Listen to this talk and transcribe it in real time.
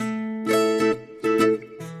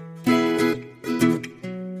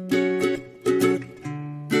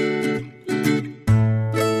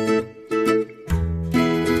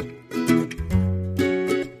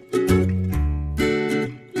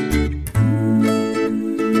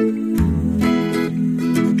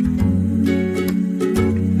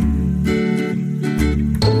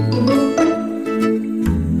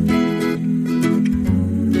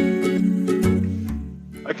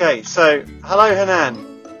So, hello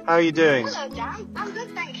Hanan, how are you doing? Hello Dan, I'm good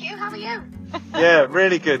thank you, how are you? Yeah,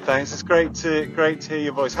 really good, thanks. It's great to hear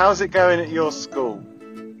your voice. How's it going at your school?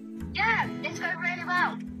 Yeah, it's going really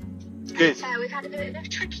well. Good. So we've had a bit of a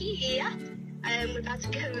tricky year. We've had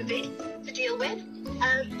COVID to deal with.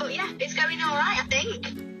 But yeah, it's going alright I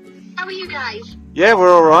think. How are you guys? Yeah,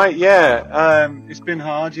 we're alright, yeah. It's been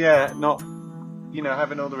hard, yeah, not,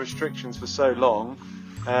 having all the restrictions for so long.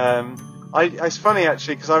 It's funny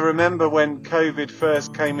actually, because I remember when COVID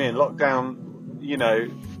first came in, lockdown,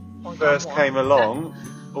 first came along,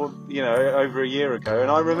 over a year ago, and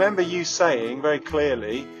I remember you saying very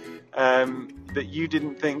clearly that you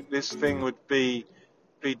didn't think this thing would be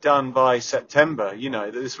done by September,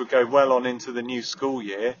 that this would go well on into the new school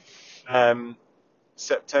year,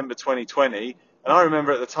 September 2020. And I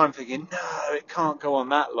remember at the time thinking, no, it can't go on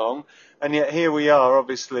that long. And yet here we are,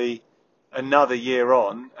 obviously, another year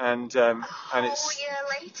on, and it's a year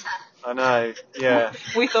later. I know, yeah.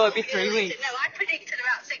 We thought it'd be 3 weeks. No, I predicted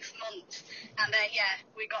about 6 months, and then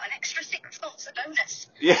we got an extra 6 months of bonus.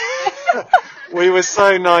 Yeah, we were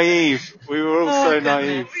so naive. We were all so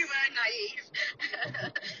naive. We were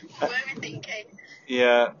naive. What were we thinking?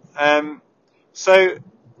 Yeah. So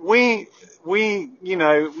we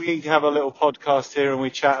have a little podcast here and we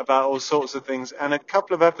chat about all sorts of things. And a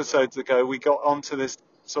couple of episodes ago, we got onto this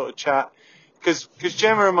sort of chat because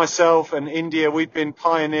Gemma and myself and India, we've been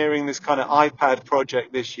pioneering this kind of iPad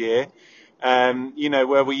project this year,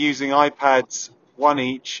 where we're using iPads, one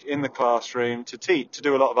each, in the classroom to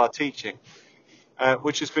do a lot of our teaching,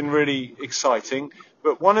 which has been really exciting.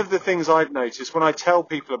 But one of the things I've noticed when I tell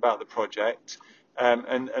people about the project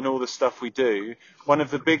and all the stuff we do, one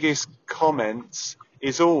of the biggest comments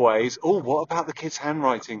is always, "Oh, what about the kids'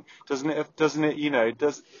 handwriting?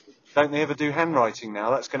 Don't they ever do handwriting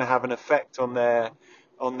now? That's going to have an effect on their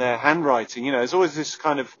handwriting." There's always this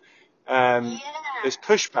kind of this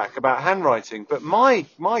pushback about handwriting. But my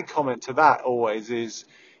comment to that always is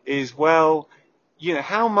well,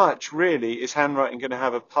 how much really is handwriting going to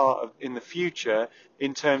have a part of in the future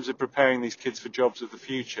in terms of preparing these kids for jobs of the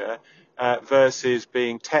future versus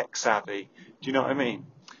being tech savvy? Do you know what I mean?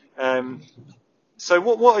 So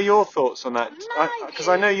what are your thoughts on that? Because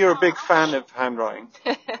I know you're a big fan of handwriting.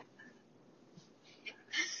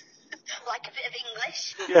 Like a bit of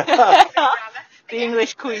English. Yeah. The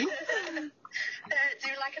English queen. Do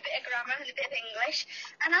like a bit of grammar and a bit of English.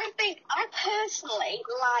 And I think I personally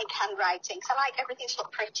like handwriting. So I like everything to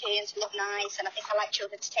look pretty and to look nice. And I think I like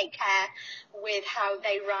children to take care with how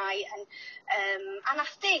they write. And I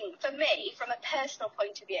think for me, from a personal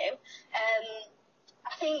point of view,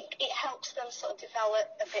 I think it helps them sort of develop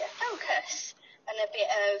a bit of focus. And a bit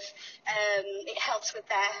of, it helps with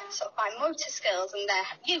their sort of fine motor skills and their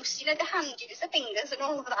use, the hand use, the fingers and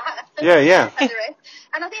all of that. Yeah.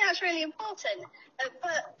 And I think that's really important.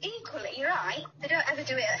 But equally, you're right, they don't ever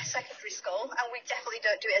do it at secondary school, and we definitely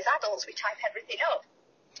don't do it as adults, we type everything up.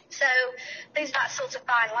 So there's that sort of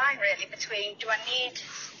fine line, really, between do I need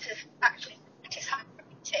to actually practice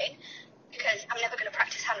handwriting, because I'm never going to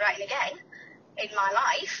practice handwriting again in my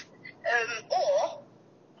life, or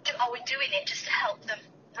are we doing it just to help them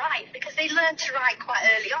write? Because they learn to write quite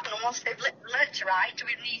early on, and once they've learned to write, do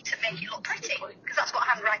we need to make it look pretty? Because that's what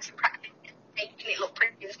handwriting practice is, making it look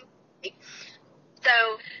pretty, isn't it?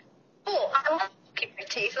 So, I like it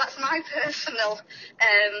pretty, so that's my personal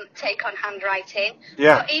take on handwriting.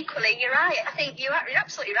 Yeah. But equally, you're right. I think you're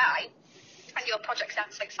absolutely right, and your project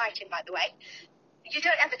sounds so exciting, by the way. You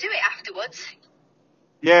don't ever do it afterwards.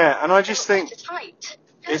 Yeah, and I just think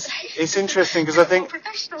it's interesting because I think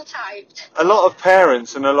professional typed. A lot of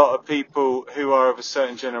parents and a lot of people who are of a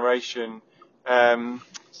certain generation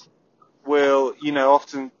will,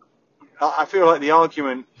 often. I feel like the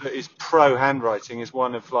argument that is pro handwriting is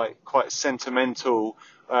one of quite sentimental.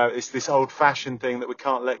 It's this old-fashioned thing that we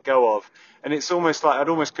can't let go of, and it's almost like I'd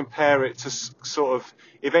almost compare it to sort of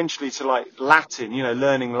eventually to Latin.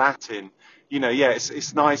 Learning Latin.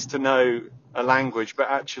 It's nice to know a language, but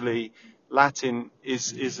actually Latin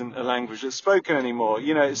isn't a language that's spoken anymore.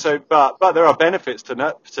 So but there are benefits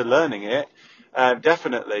to learning it,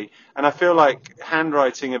 definitely. And I feel like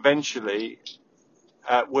handwriting eventually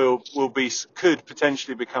could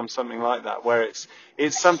potentially become something like that, where it's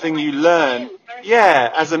something you learn,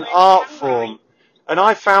 as an art form. And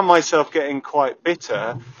I found myself getting quite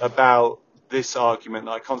bitter about this argument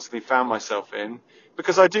that I constantly found myself in,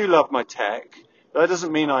 because I do love my tech. That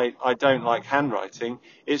doesn't mean I don't like handwriting.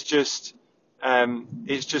 It's just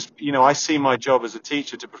it's just, I see my job as a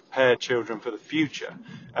teacher to prepare children for the future,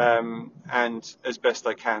 and as best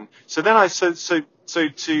I can. So then so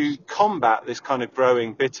to combat this kind of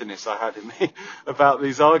growing bitterness I had in me about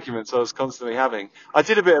these arguments I was constantly having, I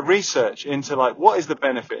did a bit of research into what is the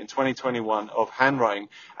benefit in 2021 of handwriting,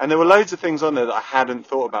 and there were loads of things on there that I hadn't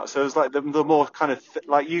thought about. So it was like the more kind of,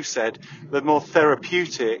 like you said, the more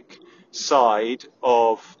therapeutic side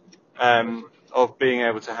of being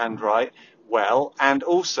able to handwrite well, and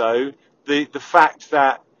also the fact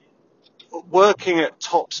that working at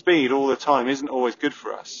top speed all the time isn't always good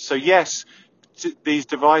for us. So yes, these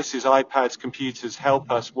devices, iPads, computers, help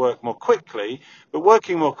us work more quickly, but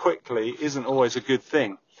working more quickly isn't always a good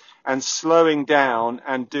thing. And slowing down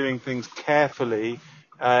and doing things carefully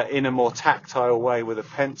in a more tactile way with a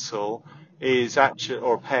pencil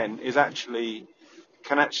or a pen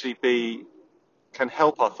can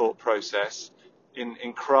help our thought process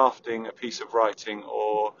in crafting a piece of writing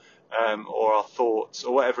or our thoughts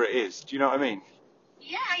or whatever it is. Do you know what I mean?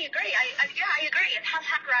 Yeah, I agree. I agree. And has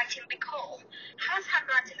handwriting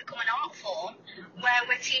become an art form where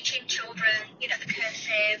we're teaching children, the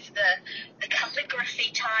cursive, the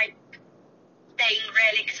calligraphy type thing,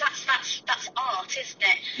 really? Because that's art, isn't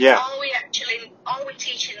it? Yeah. Are we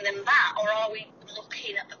teaching them that, or are we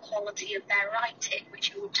looking at the quality of their writing,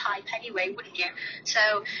 which you would type anyway, wouldn't you?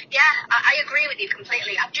 So yeah, I agree with you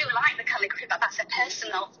completely. I do like the calligraphy, but that's a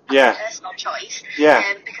personal choice. Yeah.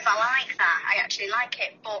 Because I like that. I actually like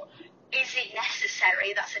it, but is it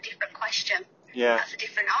necessary? That's a different question. Yeah. That's a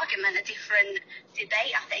different argument, a different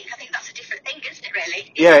debate. I think that's a different thing, isn't it?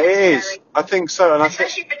 Really? It is. I think so. And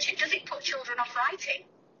especially does it put children off writing?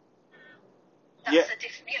 That's a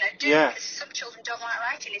different, because some children don't like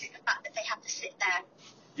writing. Is it the fact that they have to sit there?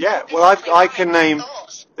 Yeah, well, I can name.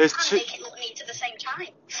 There's two. Make it look neat at the same time.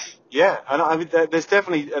 Yeah, and I mean, there's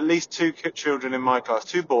definitely at least two children in my class,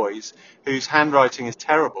 two boys, whose handwriting is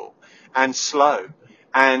terrible and slow,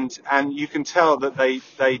 and you can tell that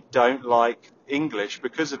they don't like English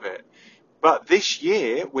because of it. But this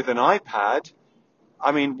year, with an iPad,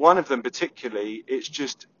 I mean, one of them particularly,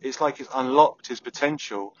 it's like it's unlocked his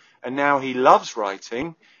potential, and now he loves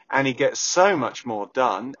writing, and he gets so much more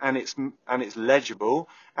done, and it's legible,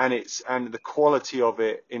 and the quality of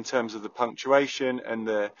it in terms of the punctuation and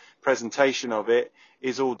the presentation of it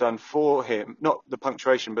is all done for him. Not the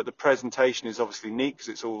punctuation, but the presentation is obviously neat because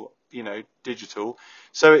it's all, digital.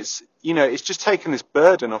 So it's just taken this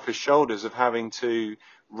burden off his shoulders of having to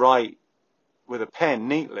write with a pen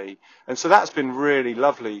neatly, and so that's been really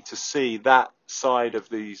lovely to see that side of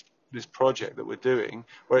this project that we're doing,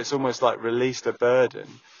 where it's almost like released a burden.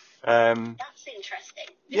 That's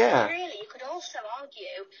interesting. Yeah. Really, you could also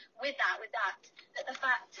argue with that the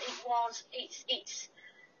fact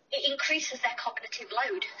it increases their cognitive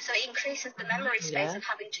load, so it increases the memory space of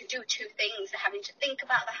having to do two things. They're having to think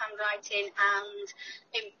about the handwriting and,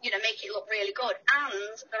 make it look really good.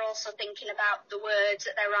 And they're also thinking about the words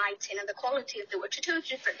that they're writing and the quality of the words. Two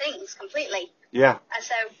different things completely. Yeah. And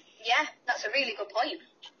so, yeah, that's a really good point.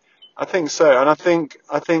 I think so, and I think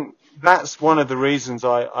that's one of the reasons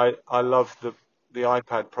I love the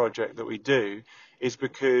iPad project that we do, is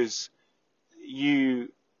because you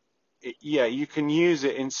can use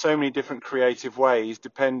it in so many different creative ways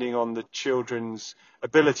depending on the children's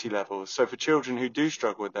ability levels. So for children who do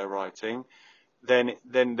struggle with their writing, then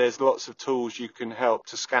there's lots of tools you can help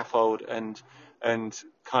to scaffold and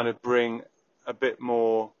kind of bring a bit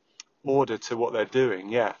more order to what they're doing.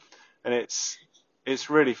 Yeah, and it's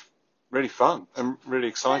really fun and really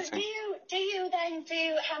exciting. So do you then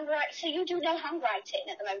do handwriting? So you do no handwriting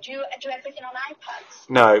at the moment. Do you do everything on iPads?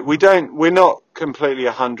 No, we don't. We're not completely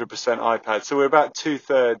 100% iPad. So we're about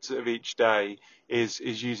 2/3 of each day is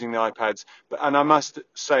using the iPads. And I must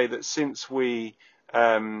say that since we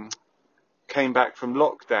came back from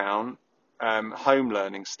lockdown, home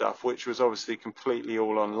learning stuff, which was obviously completely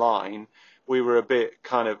all online, we were a bit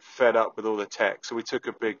kind of fed up with all the tech. So we took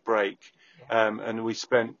a big break. And we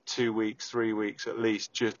spent 2 weeks, 3 weeks at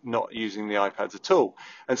least just not using the iPads at all.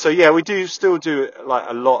 And so, yeah, we still do like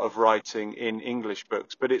a lot of writing in English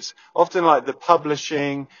books, but it's often like the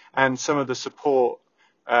publishing and some of the support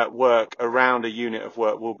work around a unit of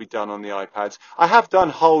work will be done on the iPads. I have done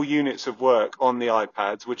whole units of work on the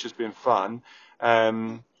iPads, which has been fun.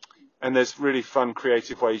 And there's really fun,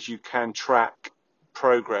 creative ways you can track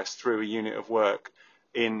progress through a unit of work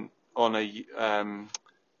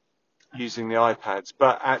using the iPads.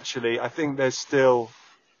 But actually, I think there's still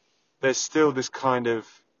this kind of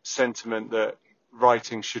sentiment that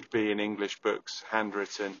writing should be in English books,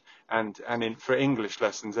 handwritten, and for English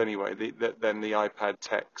lessons anyway. Then the iPad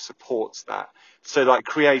tech supports that. So like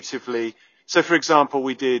creatively So, for example,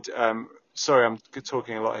 we did. Sorry, I'm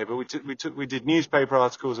talking a lot here, but we did newspaper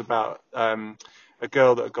articles about a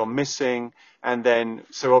girl that had gone missing, and then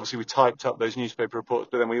so obviously we typed up those newspaper reports,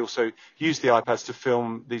 but then we also used the iPads to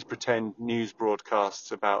film these pretend news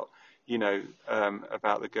broadcasts about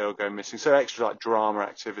about the girl going missing. So extra like drama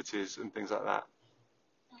activities and things like that.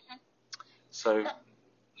 Mhm. So.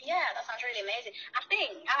 Yeah, that sounds really amazing. I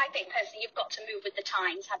think personally, you've got to move with the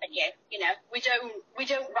times, haven't you? You know, we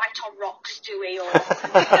don't write on rocks, do we? Or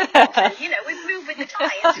we move with the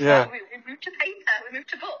times. Yeah. We move to paper, we move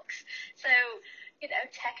to books. So,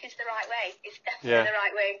 tech is the right way. It's definitely the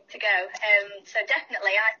right way to go. So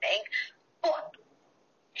definitely, I think. But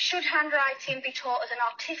should handwriting be taught as an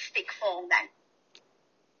artistic form then?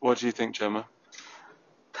 What do you think, Gemma?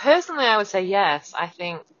 Personally, I would say yes. I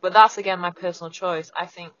think, but that's again my personal choice. I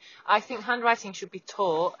think handwriting should be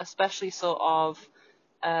taught, especially sort of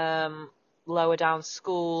lower down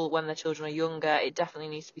school when the children are younger. It definitely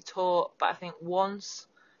needs to be taught. But I think once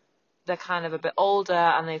they're kind of a bit older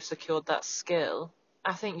and they've secured that skill,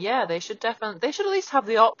 I think they should at least have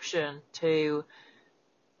the option to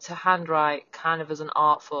handwrite kind of as an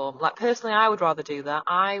art form. Like personally, I would rather do that.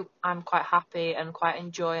 I'm quite happy and quite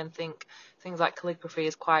enjoy and think things like calligraphy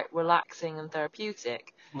is quite relaxing and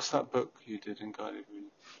therapeutic. What's that book you did in guided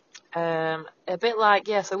reading? A bit like,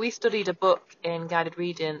 so we studied a book in guided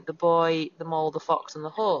reading, The Boy, the Mole, the Fox and the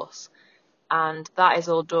Horse. And that is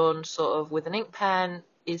all done sort of with an ink pen.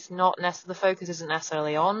 The focus isn't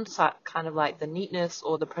necessarily on kind of like the neatness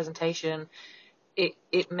or the presentation.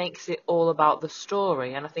 It makes it all about the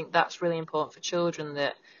story, and I think that's really important for children.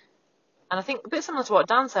 And I think a bit similar to what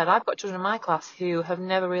Dan said, I've got children in my class who have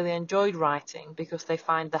never really enjoyed writing because they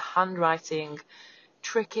find the handwriting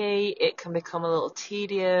tricky. It can become a little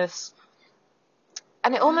tedious,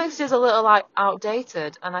 and it almost is a little like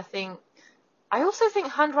outdated. And I also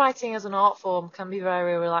think handwriting as an art form can be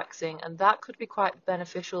very relaxing, and that could be quite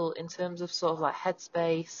beneficial in terms of sort of like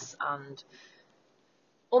headspace and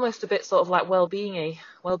almost a bit sort of like well-being-y.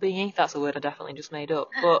 Well-being-y, that's a word I definitely just made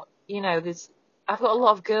up. But, I've got a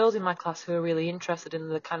lot of girls in my class who are really interested in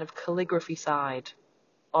the kind of calligraphy side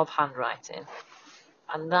of handwriting.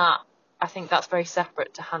 And I think that's very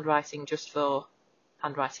separate to handwriting just for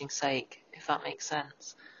handwriting's sake, if that makes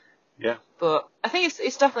sense. Yeah. But I think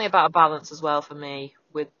it's definitely about a balance as well for me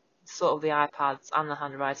with sort of the iPads and the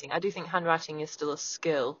handwriting. I do think handwriting is still a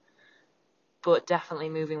skill, but definitely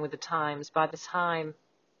moving with the times. By the time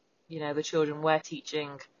the children we're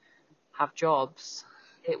teaching have jobs,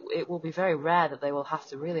 it will be very rare that they will have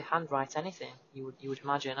to really handwrite anything, you would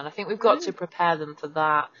imagine. And I think we've got to prepare them for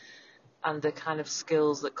that and the kind of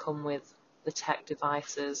skills that come with the tech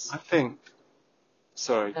devices. I think.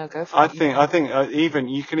 Sorry. No, go for I it. think even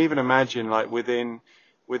you can even imagine like within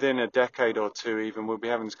a decade or two, even we'll be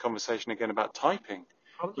having this conversation again about typing.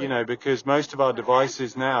 Probably. Because most of our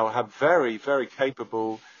devices now have very, very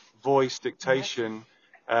capable voice dictation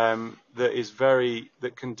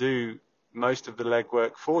that can do most of the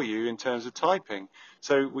legwork for you in terms of typing.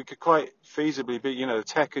 So we could quite feasibly be, the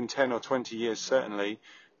tech in 10 or 20 years certainly,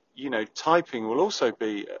 typing will also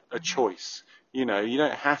be a choice. You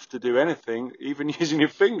don't have to do anything, even using your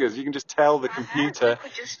fingers. You can just tell the computer,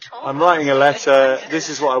 I'm writing a letter, this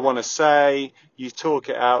is what I want to say, you talk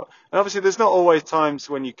it out. And obviously there's not always times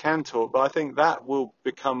when you can talk, but I think that will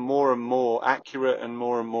become more and more accurate and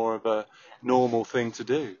more of a normal thing to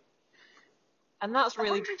do. And that's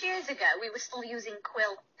really... 100 years ago, we were still using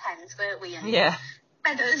quill pens, weren't we? And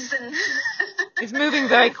feathers and... It's moving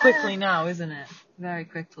very quickly now, isn't it? Very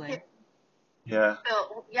quickly. Yeah.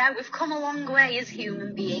 But, we've come a long way as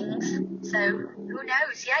human beings. So, who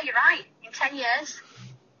knows? Yeah, you're right. In 10 years,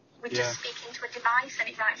 we're just speaking to a device and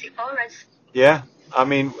it writes it for us. Yeah. I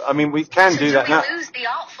mean, we can do that now. We lose the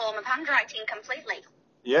art form of handwriting completely?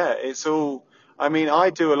 Yeah, it's all... I mean, I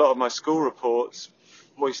do a lot of my school reports,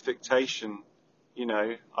 voice dictation.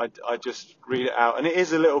 I just read it out. And it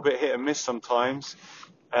is a little bit hit and miss sometimes.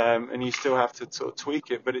 And you still have to sort of tweak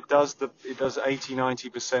it, but it does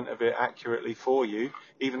 80-90% of it accurately for you,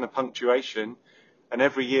 even the punctuation. And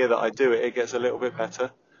every year that I do it, it gets a little bit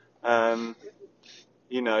better. And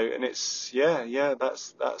it's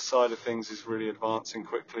that side of things is really advancing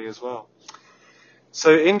quickly as well.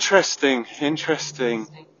 So interesting.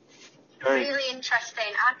 Really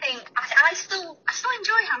interesting. I think I still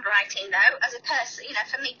enjoy handwriting though, as a person.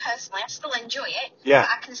 For me personally, I still enjoy it. Yeah. But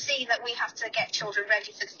I can see that we have to get children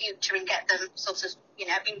ready for the future and get them sort of,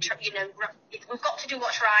 we've got to do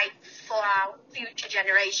what's right for our future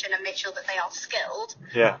generation and make sure that they are skilled.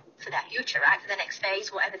 Yeah. For their future, right, for the next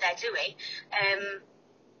phase, whatever they're doing.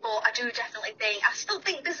 But I do definitely think, I still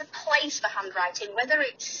think there's a place for handwriting, whether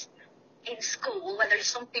it's in school, whether it's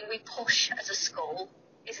something we push as a school,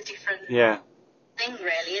 is a different Yeah. thing,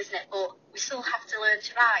 really, isn't it? But we still have to learn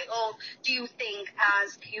to write. Or do you think,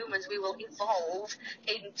 as humans, we will evolve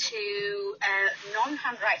into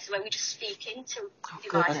non-handwriting, where we just speak into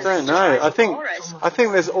devices? I don't know. I think for us?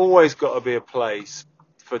 there's always got to be a place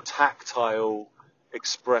for tactile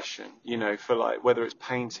expression. You know, for like whether it's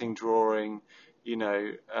painting, drawing. You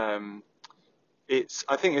know, it's.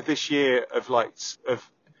 I think of this year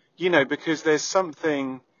because there's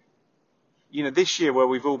something. You know, this year where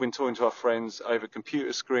we've all been talking to our friends over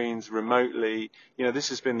computer screens remotely, you know, this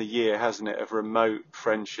has been the year, hasn't it, of remote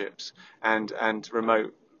friendships and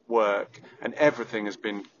remote work, and everything has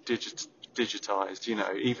been digitized, you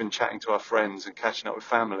know, even chatting to our friends and catching up with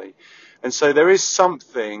family. And so there is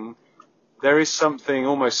something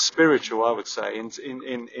almost spiritual, I would say,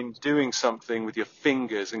 in doing something with your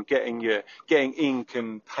fingers and getting ink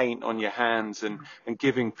and paint on your hands and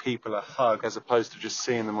giving people a hug as opposed to just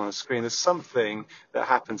seeing them on a screen. There's something that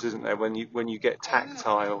happens, isn't there, when you get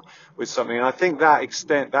tactile with something. And I think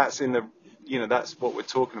that's in the, you know, that's what we're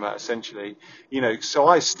talking about essentially. You know, so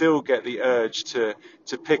I still get the urge to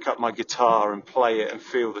pick up my guitar and play it and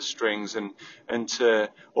feel the strings and to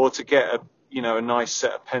get a nice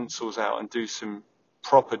set of pencils out and do some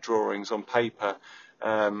proper drawings on paper,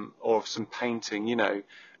 or some painting, you know.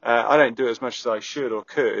 I don't do it as much as I should or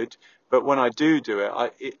could, but when I do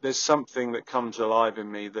it, there's something that comes alive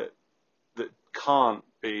in me that can't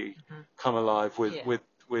come alive with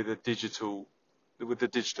the digital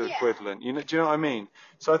equivalent. You know, do you know what I mean?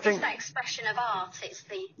 So I think it's that expression of art. It's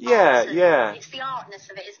the it's the artness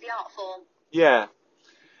of it. It's the art form. Yeah.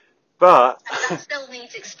 But and that still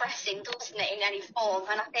needs expressing, doesn't it, in any form?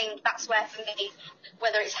 And I think that's where, for me,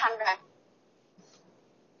 whether it's handwriting,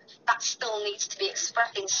 that still needs to be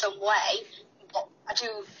expressed in some way. But I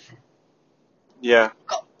do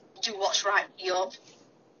do what's right for your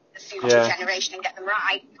future generation and get them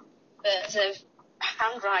right. But of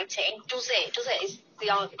handwriting, does it? Is the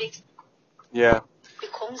art? It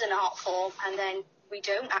becomes an art form, and then we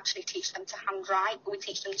don't actually teach them to handwrite, but we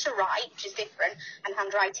teach them to write, which is different, and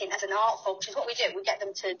handwriting as an art form, which is what we do. We get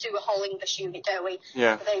them to do a whole English unit, don't we?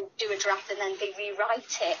 Yeah. They do a draft and then they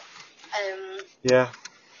rewrite it.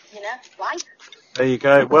 You know, why? There you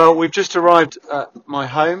go. Well, we've just arrived at my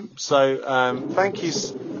home, so thank you.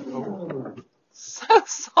 So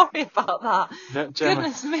sorry about that. Yeah, Gemma,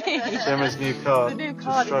 Goodness me. Gemma's new card. The new just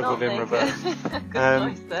card struggled in reverse. Good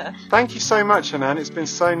noise there. Thank you so much, Hanan. It's been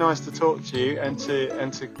so nice to talk to you, and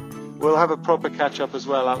to we'll have a proper catch up as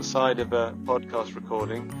well outside of a podcast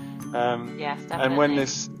recording. Yes, definitely. And when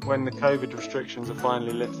the COVID restrictions are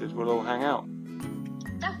finally lifted, we'll all hang out.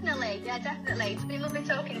 Definitely, definitely. It's been lovely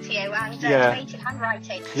talking to you and creative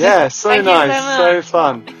handwriting. Yeah, so Thank nice, you so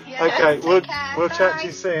fun. Yeah, okay, we'll care. chat to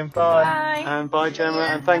you soon. Bye. Bye. And bye, Gemma.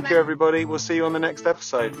 Yeah, and thank you, everybody. We'll see you on the next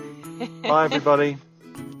episode. Bye, everybody.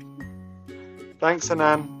 Thanks,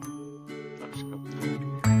 Hanan.